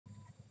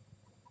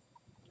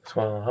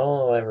Well,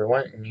 hello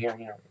everyone, and here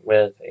I am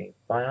with a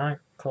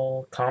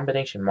bionicle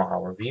combination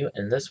model review,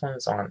 and this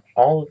one's on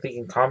all of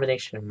the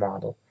combination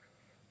models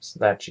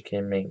that you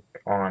can make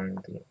on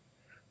the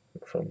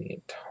from the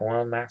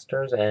Toa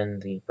Masters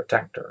and the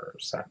Protector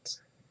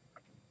sets.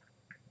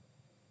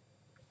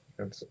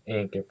 And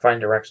you can find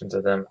directions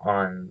of them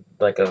on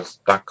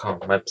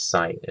Legos.com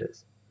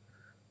website.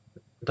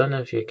 Don't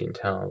know if you can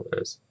tell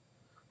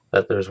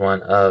that there's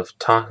one of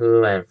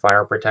Tahu and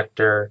Fire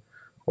Protector,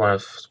 one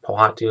of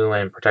Pohatu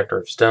and Protector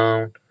of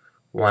Stone,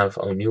 one of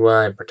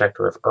Onua and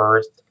Protector of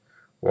Earth,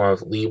 one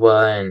of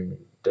Liwa and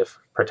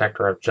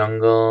Protector of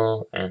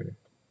Jungle, and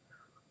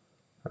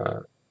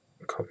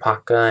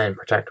Kopaka and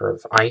Protector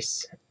of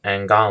Ice,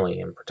 and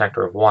Gali and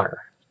Protector of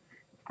Water.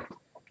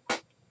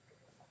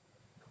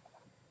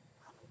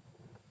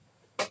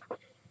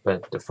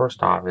 But the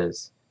first off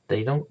is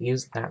they don't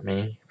use that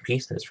many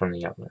pieces from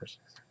the others.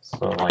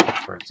 So, like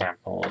for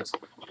example,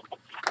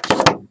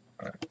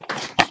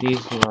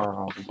 these are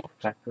all the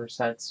Protector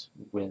sets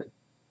with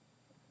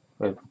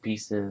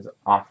pieces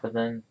off of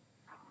them,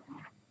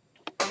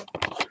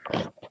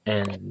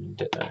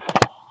 and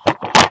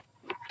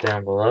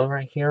down below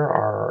right here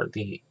are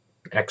the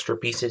extra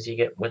pieces you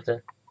get with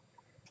it.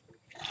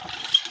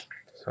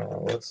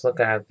 So let's look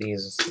at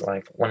these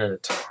like one at a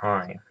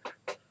time.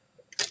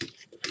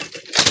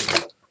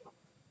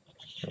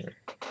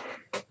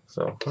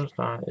 So first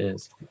on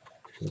is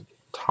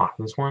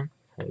Tahu's one.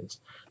 It's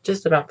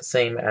just about the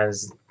same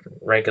as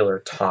regular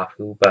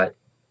Tahu, but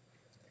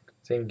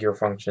same gear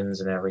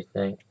functions and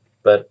everything.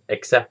 But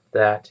except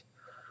that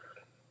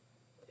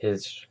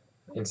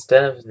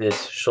instead of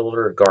this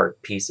shoulder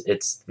guard piece,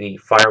 it's the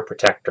Fire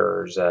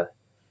Protector's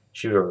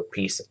shooter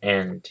piece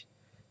and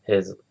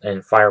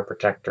Fire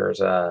Protector's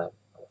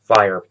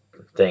fire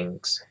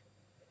things,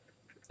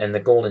 and the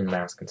golden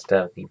mask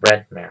instead of the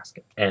red mask,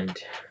 and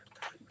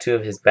two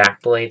of his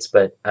back blades,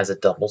 but as a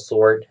double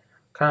sword,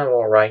 kind of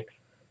alright,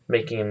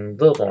 making him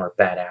a little more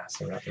badass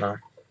and whatnot.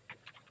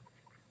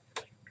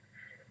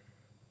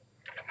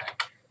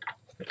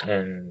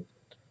 And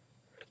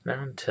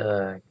now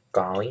to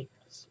Gali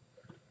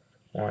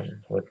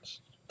one, which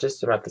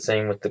just about the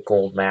same with the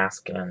gold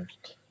mask, and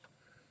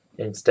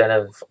instead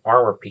of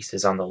armor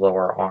pieces on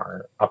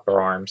the upper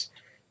arms,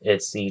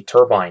 it's the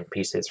turbine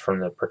pieces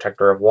from the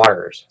Protector of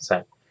Waters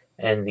set,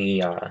 and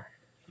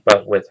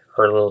but with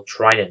her little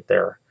trident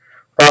there,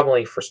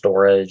 probably for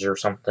storage or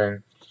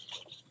something.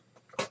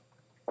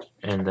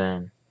 And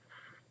then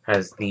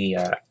has the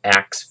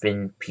axe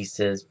fin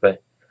pieces,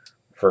 but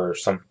for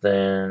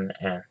something,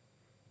 and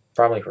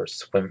probably for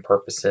swim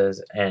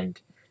purposes. And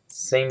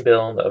same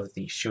build of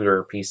the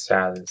shooter piece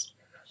as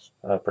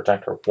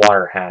Protector of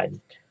Water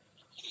had.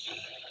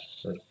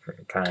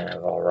 Kind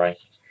of alright.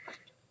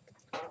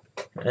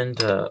 And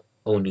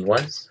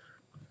Onua's,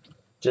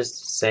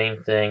 just the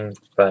same thing,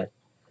 but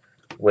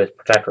with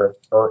Protector of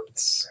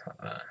Earth's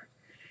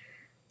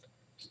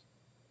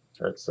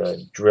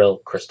drill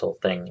crystal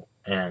thing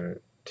and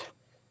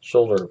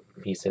shoulder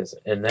pieces,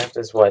 and that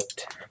is what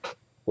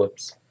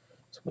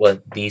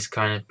these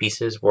kind of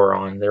pieces were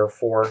on there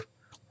for,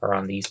 or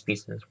on these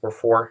pieces were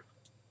for,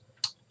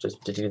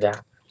 just to do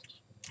that.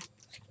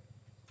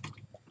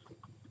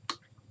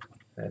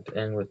 And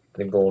end with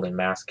the golden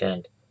mask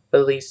end.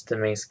 But at least the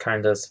mace kind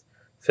of does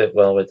fit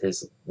well with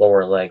his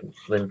lower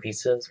limb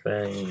pieces,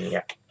 but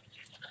yeah.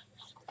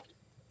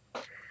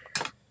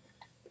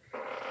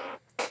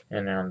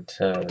 And on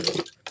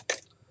to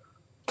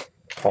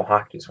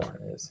Pohatu's one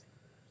is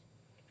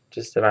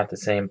just about the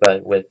same,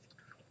 but with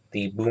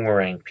the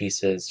boomerang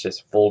pieces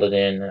just folded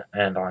in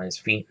and on his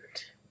feet,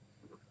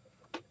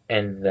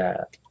 and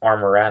the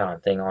armor add-on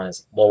thing on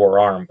his lower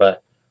arm.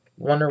 But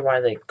wonder why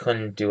they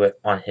couldn't do it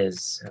on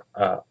his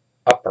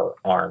upper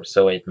arm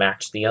so it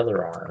matched the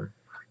other arm.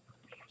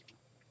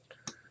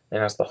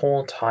 And that's the whole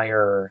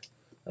entire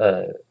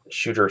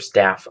shooter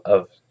staff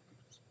of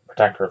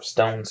Protector of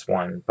Stone's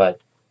one,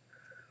 but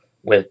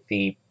with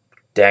the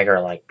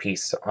dagger-like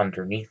piece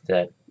underneath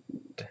it.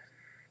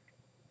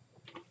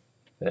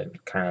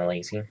 Kind of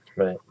lazy,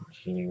 but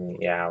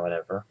yeah,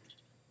 whatever.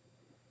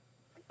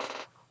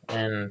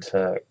 And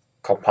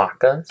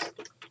Kopaka's,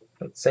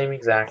 same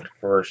exact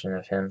version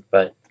of him,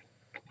 but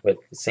with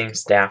the same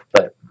staff,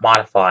 but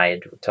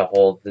modified to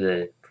hold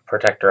the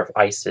Protector of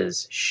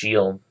Ice's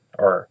shield,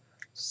 or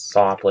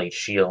saw blade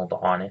shield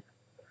on it,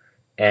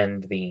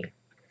 and the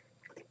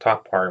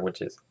top part,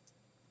 which is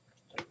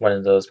one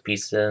of those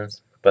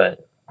pieces,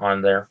 but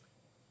on there.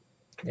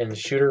 And the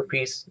shooter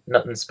piece,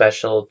 nothing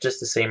special,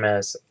 just the same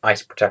as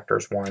Ice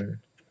Protector's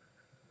one.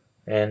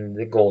 And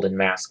the golden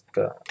mask,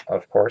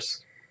 of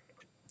course.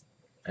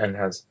 And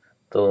has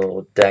the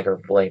little dagger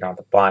blade on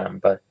the bottom.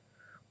 But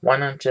why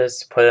not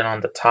just put it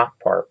on the top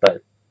part?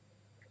 But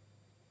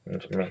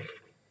which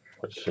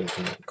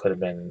could have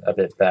been a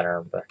bit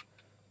better. But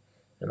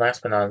and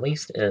last but not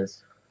least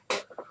is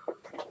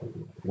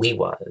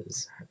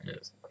Liwa's.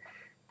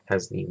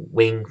 Has the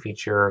wing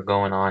feature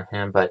going on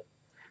him, but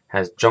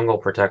has jungle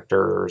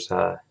protectors,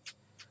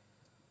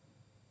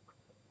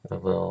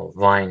 little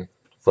vine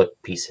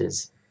foot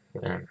pieces.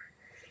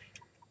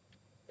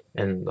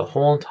 And the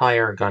whole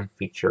entire gun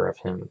feature of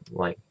him,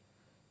 like,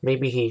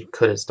 maybe he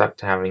could have stuck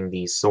to having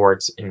these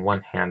swords in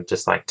one hand,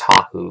 just like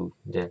Tahu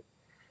did.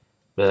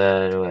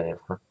 But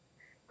whatever.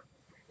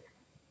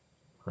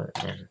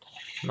 And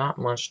not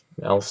much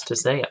else to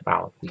say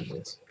about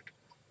these.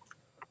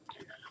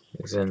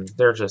 And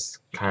they're just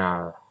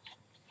kind of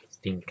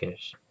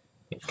stinkish.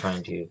 They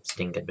kind of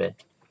stink a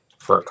bit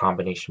for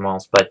combination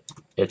models, but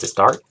it's a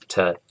start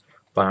to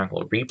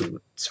bionicle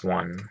reboots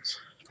ones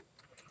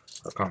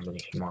for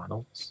combination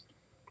models.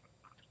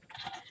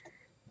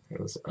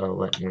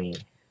 Let me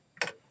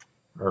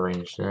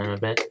arrange them a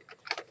bit,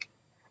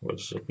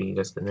 which should be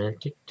just a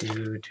minute.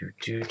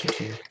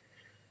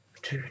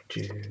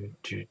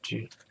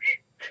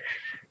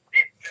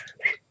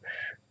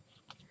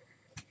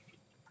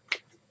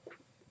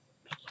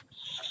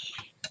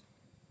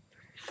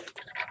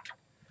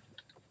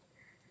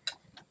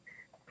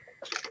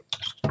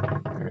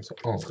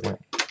 Oh, wait.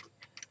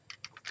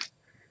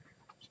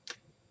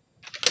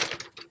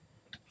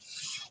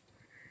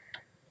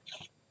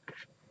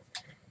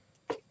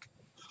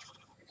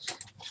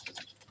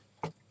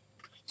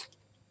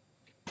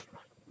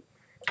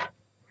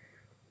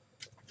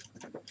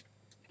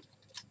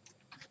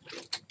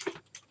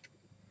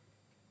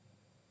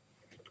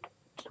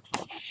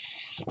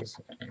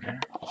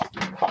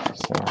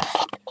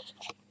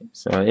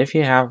 So if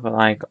you have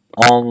like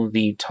all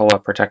the TOA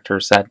protector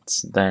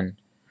sets, then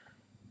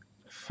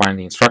find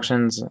the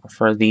instructions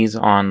for these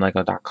on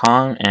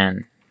lego.com,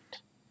 and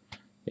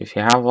if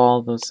you have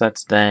all those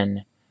sets,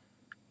 then,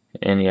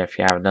 and if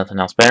you have nothing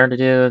else better to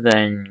do,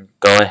 then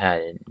go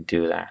ahead and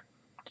do that.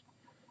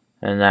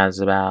 And that's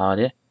about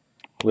it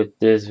with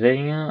this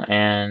video,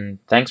 and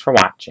thanks for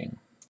watching.